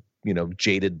an old,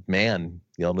 jaded man,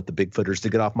 yelling at the Bigfooters to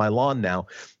get off my lawn now.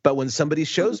 But when somebody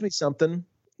shows me something,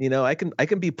 I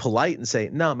can be polite and say,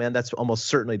 no, man, that's almost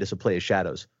certainly just a play of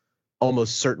shadows.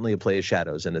 Almost certainly a play of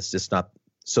shadows. And it's just not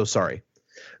so sorry.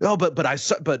 Oh, but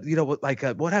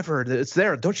whatever, it's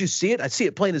there. Don't you see it? I see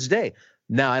it plain as day.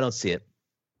 No, I don't see it,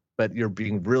 but you're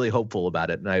being really hopeful about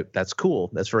it. And that's cool.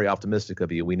 That's very optimistic of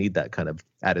you. We need that kind of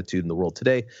attitude in the world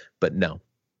today, but no.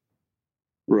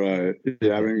 Right.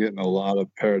 Yeah. I've been getting a lot of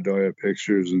pareidoia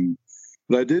pictures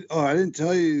but I didn't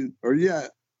tell you, I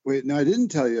didn't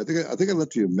tell you. I think I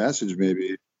left you a message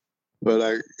maybe, but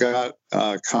I got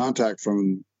contact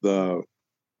from the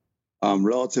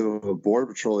relative of a Border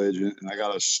Patrol agent, and I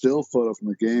got a still photo from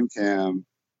a game cam,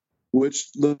 which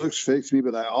looks fake to me,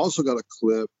 but I also got a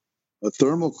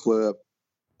thermal clip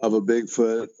of a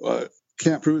Bigfoot.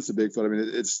 Can't prove it's a Bigfoot. I mean,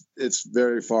 it's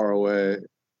very far away.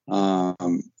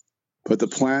 But the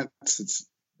plants, it's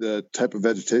the type of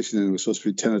vegetation in it was supposed to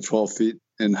be 10 to 12 feet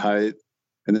in height.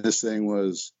 And this thing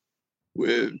was,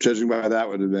 judging by that,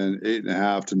 would have been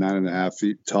 8.5 to 9.5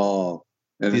 feet tall.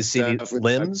 And do you see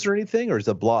limbs or anything, or is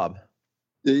it a blob?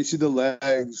 Yeah, you see the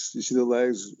legs. You see the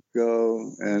legs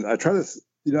go. And I tried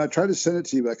to send it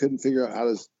to you, but I couldn't figure out how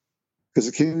to, because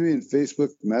it came to me in Facebook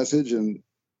message, and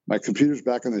my computer's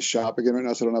back in the shop again right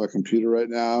now, so I don't have a computer right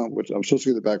now, which I'm supposed to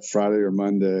get it back Friday or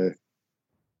Monday.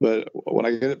 But when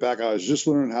I get it back, I was just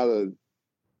learning how to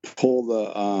pull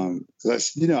the,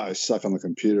 because I suck on the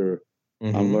computer.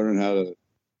 Mm-hmm. I'm learning how to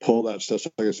pull that stuff.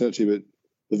 So I can send it to you. But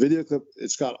the video clip,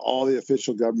 it's got all the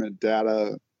official government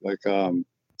data, like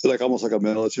almost like a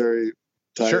military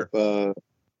type. Sure.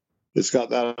 It's got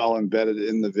that all embedded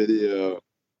in the video.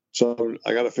 So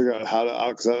I got to figure out how to,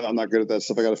 because I'm not good at that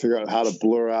stuff. I got to figure out how to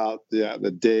blur out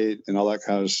the date and all that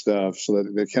kind of stuff so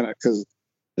that they cannot, because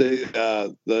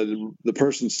the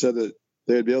person said that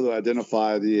they'd be able to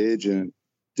identify the agent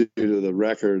due to the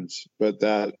records, but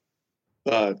that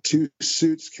 2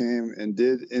 suits came and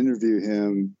did interview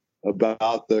him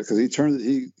about because he turned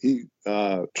it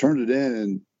in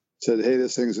and said, hey,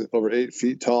 this thing's over 8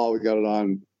 feet tall. We got it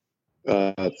on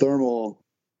thermal,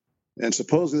 and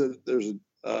supposedly there's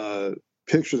a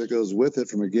picture that goes with it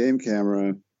from a game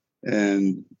camera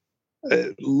and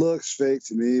it looks fake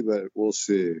to me, but we'll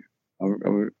see.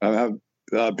 I have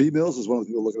B Mills is one of the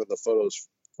people looking at the photos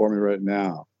for me right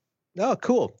now. Oh,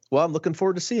 cool. Well, I'm looking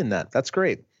forward to seeing that. That's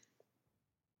great.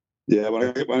 Yeah, when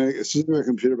I as soon as my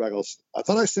computer back, I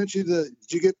thought I sent you did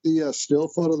you get the still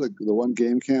photo, the one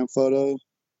game cam photo?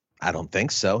 I don't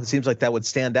think so. It seems like that would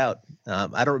stand out.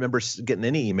 I don't remember getting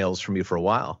any emails from you for a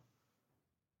while.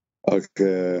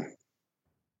 Okay.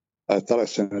 I thought I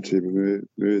sent it to you, but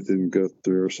maybe it didn't go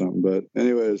through or something. But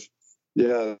anyways,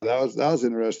 yeah, that was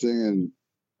interesting.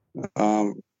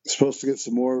 And supposed to get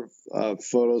some more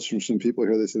photos from some people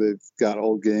here. They say they've got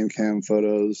old game cam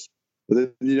photos.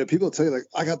 But then, people tell you, like,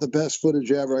 I got the best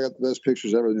footage ever. I got the best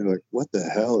pictures ever. And you're like, what the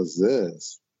hell is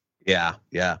this? Yeah.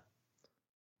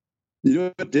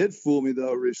 It did fool me,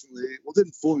 though, recently. Well, it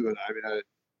didn't fool me, but I mean,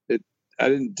 I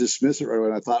didn't dismiss it right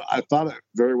away. I thought it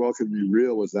very well could be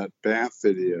real, was that Banff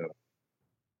video.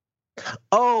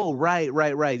 Oh, right.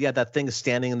 Yeah, that thing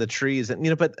standing in the trees,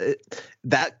 and but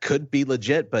that could be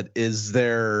legit. But is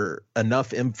there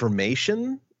enough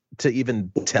information to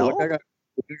even tell?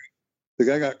 The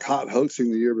guy got caught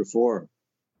hoaxing the year before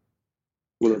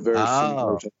with a very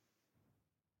similar.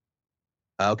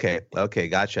 Okay,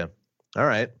 gotcha. All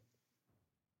right.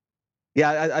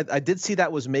 Yeah, I did see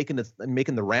that was making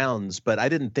the rounds, but I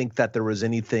didn't think that there was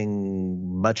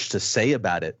anything much to say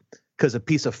about it, because a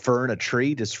piece of fur in a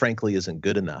tree just frankly isn't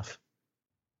good enough.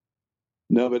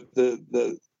 No, but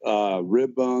the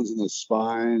rib bones and the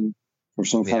spine from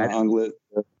some kind of ungulate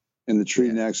in the tree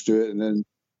next to it, and then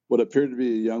what appeared to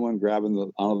be a young one grabbing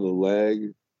onto the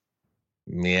leg.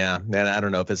 Yeah, man, I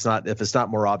don't know if it's not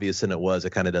more obvious than it was.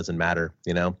 It kind of doesn't matter,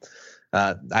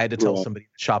 I had to tell somebody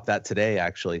to shop that today.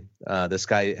 Actually, this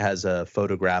guy has a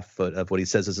photograph of what he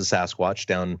says is a Sasquatch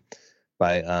down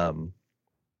by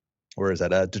where is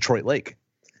that? Detroit Lake,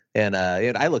 and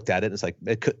I looked at it and it's like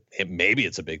maybe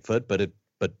it's a Bigfoot, but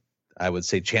I would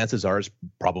say chances are it's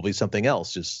probably something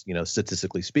else, just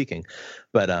statistically speaking.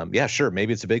 But yeah, sure,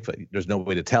 maybe it's a Bigfoot. There's no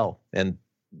way to tell, and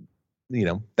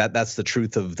that's the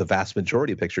truth of the vast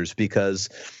majority of pictures, because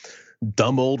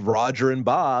dumb old Roger and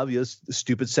Bob,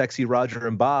 stupid sexy Roger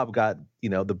and Bob got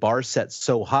the bar set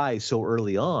so high so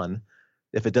early on.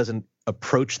 If it doesn't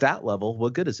approach that level,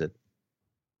 what good is it?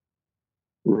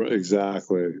 Right,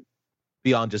 exactly.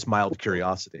 Beyond just mild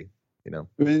curiosity, I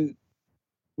mean,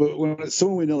 but when it's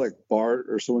someone we know like Bart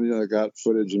or someone that got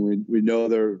footage and we know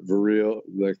they're for real,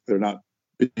 like they're not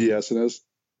BSing us,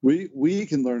 we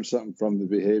can learn something from the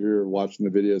behavior of watching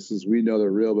the videos because we know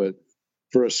they're real. But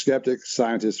for a skeptic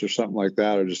scientist or something like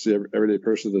that, or just the everyday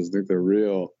person that doesn't think they're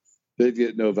real, they'd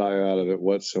get no value out of it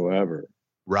whatsoever.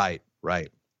 Right.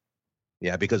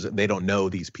 Yeah, because they don't know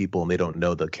these people and they don't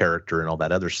know the character and all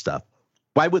that other stuff.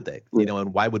 Why would they?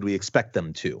 And why would we expect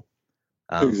them to?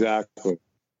 Exactly.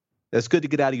 It's good to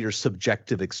get out of your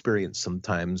subjective experience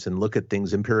sometimes and look at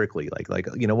things empirically. Like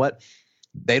you know what?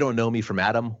 They don't know me from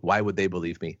Adam. Why would they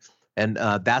believe me? And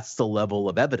that's the level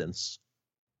of evidence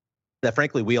that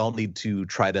frankly we all need to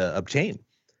try to obtain,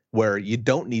 where you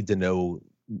don't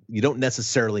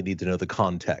necessarily need to know the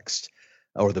context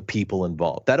or the people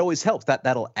involved. That always helps.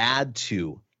 That'll add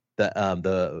to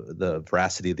the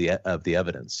veracity of the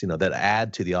evidence, that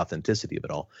add to the authenticity of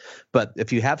it all. But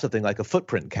if you have something like a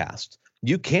footprint cast,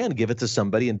 you can give it to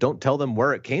somebody and don't tell them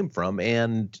where it came from,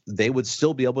 and they would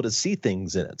still be able to see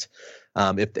things in it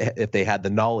if they had the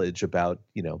knowledge about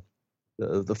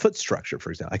the foot structure,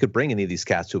 for example. I could bring any of these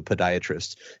casts to a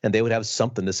podiatrist and they would have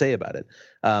something to say about it.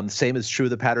 Same is true of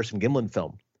the Patterson-Gimlin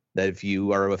film, that if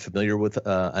you are familiar with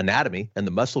anatomy and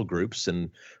the muscle groups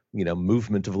and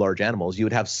movement of large animals, you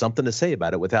would have something to say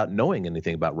about it without knowing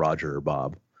anything about Roger or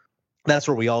Bob. That's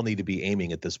where we all need to be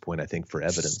aiming at this point, I think, for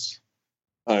evidence.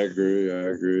 I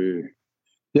agree.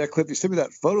 Yeah, Cliff, you sent me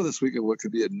that photo this week of what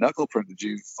could be a knuckle print. Did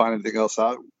you find anything else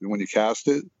out when you cast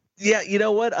it? Yeah, you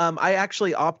know what? I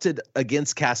actually opted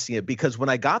against casting it because when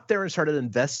I got there and started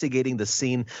investigating the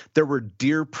scene, there were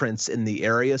deer prints in the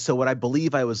area. So what I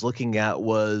believe I was looking at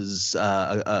was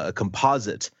a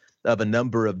composite of a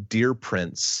number of deer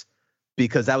prints,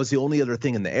 because that was the only other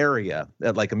thing in the area,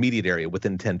 like immediate area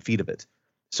within 10 feet of it.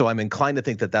 So I'm inclined to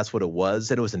think that that's what it was.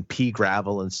 And it was in pea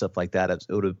gravel and stuff like that. It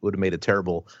would have made a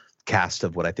terrible cast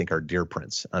of what I think are deer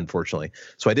prints, unfortunately.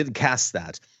 So I didn't cast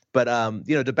that. But,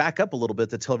 to back up a little bit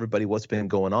to tell everybody what's been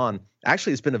going on,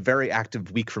 actually, it's been a very active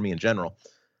week for me in general.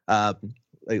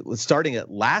 Starting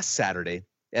at last Saturday,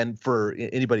 and for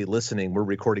anybody listening, we're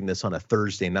recording this on a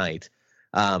Thursday night.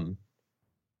 God,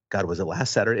 was it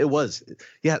last Saturday? It was.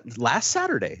 Yeah, last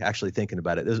Saturday, actually, thinking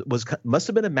about it. Must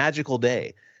have been a magical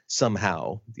day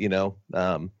somehow,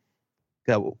 so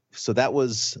that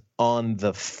was on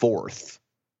the 4th.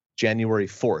 January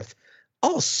 4th.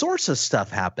 All sorts of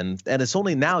stuff happened, and it's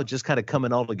only now just kind of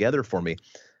coming all together for me.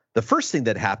 The first thing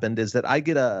that happened is that I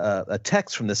get a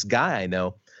text from this guy I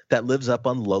know that lives up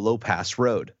on Lolo Pass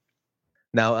Road.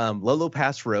 Now, Lolo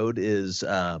Pass Road is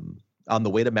on the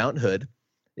way to Mount Hood.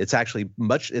 It's actually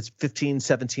it's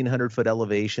 1,700 foot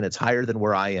elevation. It's higher than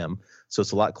where I am. So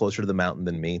it's a lot closer to the mountain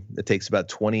than me. It takes about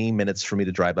 20 minutes for me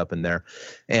to drive up in there.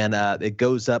 And it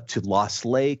goes up to Lost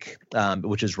Lake,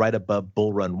 which is right above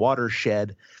Bull Run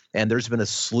Watershed. And there's been a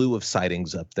slew of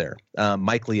sightings up there.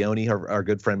 Mike Leone, our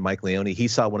good friend Mike Leone, he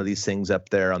saw one of these things up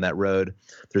there on that road.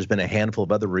 There's been a handful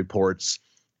of other reports.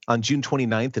 On June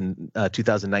 29th in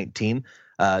 2019,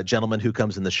 a gentleman who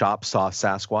comes in the shop saw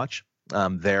Sasquatch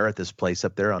there at this place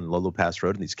up there on Lolo Pass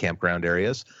Road in these campground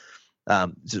areas.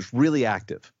 Just really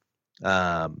active.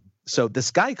 So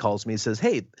this guy calls me and says,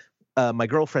 hey, my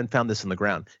girlfriend found this in the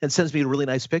ground, and sends me a really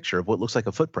nice picture of what looks like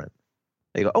a footprint.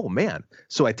 I go, oh, man.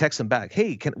 So I text him back,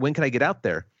 hey, when can I get out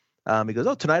there? He goes,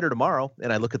 oh, tonight or tomorrow.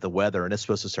 And I look at the weather, and it's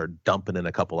supposed to start dumping in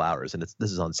a couple hours, and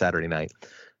this is on Saturday night.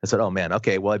 I said, oh, man,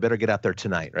 okay, well, I better get out there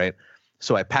tonight, right?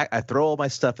 So I throw all my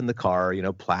stuff in the car,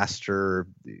 plaster,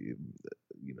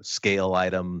 scale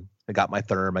item. I got my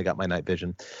therm, I got my night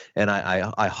vision, and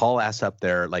I haul ass up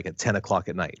there like at 10 o'clock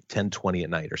at night, 10:20 at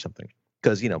night or something,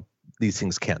 because, these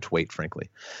things can't wait, frankly.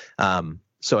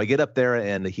 So I get up there,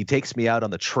 and he takes me out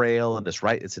on the trail, and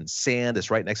it's in sand.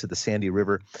 It's right next to the Sandy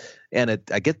River. And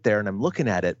I get there, and I'm looking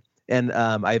at it, and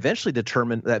I eventually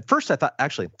determined. At first I thought,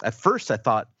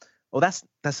 oh, that's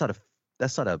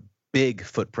not a big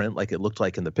footprint like it looked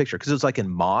like in the picture, because it was like in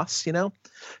moss. You know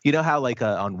how like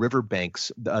on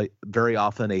riverbanks, very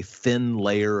often a thin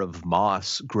layer of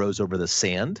moss grows over the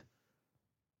sand.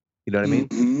 You know what I mean?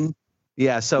 Mm-hmm.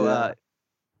 Yeah. So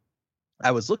I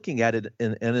was looking at it,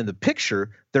 and in the picture,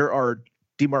 there are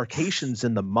demarcations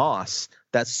in the moss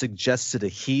that suggested a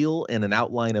heel and an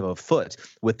outline of a foot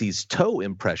with these toe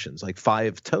impressions, like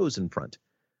 5 toes in front.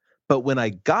 But when I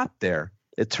got there,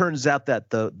 it turns out that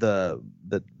the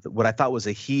what I thought was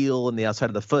a heel and the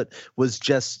outside of the foot was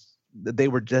they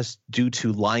were just due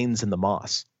to lines in the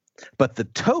moss. But the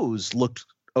toes looked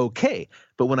okay.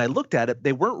 But when I looked at it,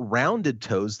 they weren't rounded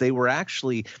toes. They were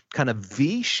actually kind of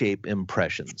V-shape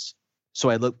impressions. So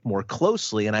I looked more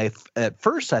closely, and at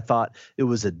first I thought it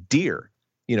was a deer,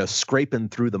 scraping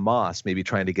through the moss, maybe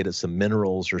trying to get at some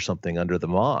minerals or something under the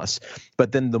moss.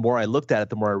 But then the more I looked at it,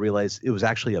 the more I realized it was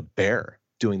actually a bear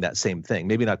doing that same thing.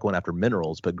 Maybe not going after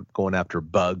minerals, but going after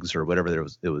bugs or whatever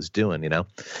it was doing,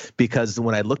 because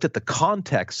when I looked at the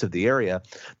context of the area,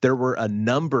 there were a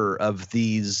number of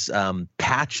these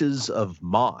patches of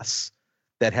moss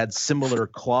that had similar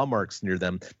claw marks near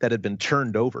them that had been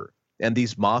turned over. And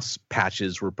these moss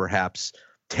patches were perhaps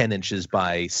 10 inches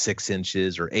by 6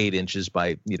 inches or 8 inches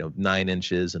by 9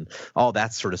 inches, and all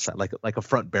that sort of stuff, like a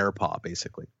front bear paw,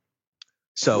 basically.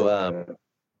 So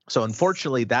so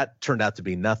unfortunately, that turned out to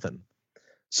be nothing.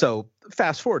 So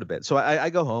fast forward a bit. So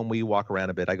I go home. We walk around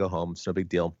a bit. I go home. It's no big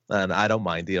deal, and I don't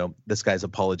mind. This guy's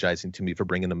apologizing to me for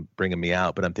bringing me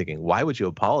out, but I'm thinking, why would you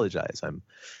apologize?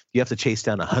 You have to chase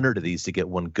down 100 of these to get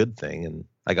one good thing, and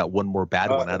I got one more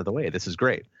bad one out of the way. This is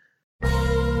great.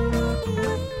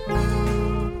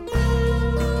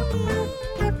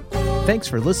 Thanks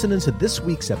for listening to this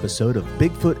week's episode of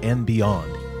Bigfoot and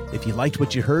Beyond. If you liked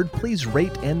what you heard, please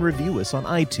rate and review us on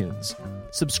iTunes.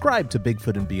 Subscribe to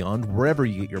Bigfoot and Beyond wherever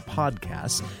you get your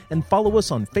podcasts, and follow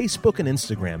us on Facebook and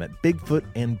Instagram at Bigfoot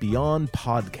and Beyond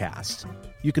Podcast.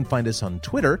 You can find us on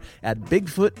Twitter at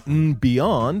Bigfoot and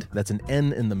Beyond, that's an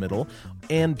N in the middle,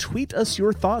 and tweet us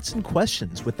your thoughts and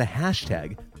questions with the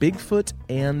hashtag Bigfoot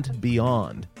and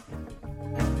Beyond.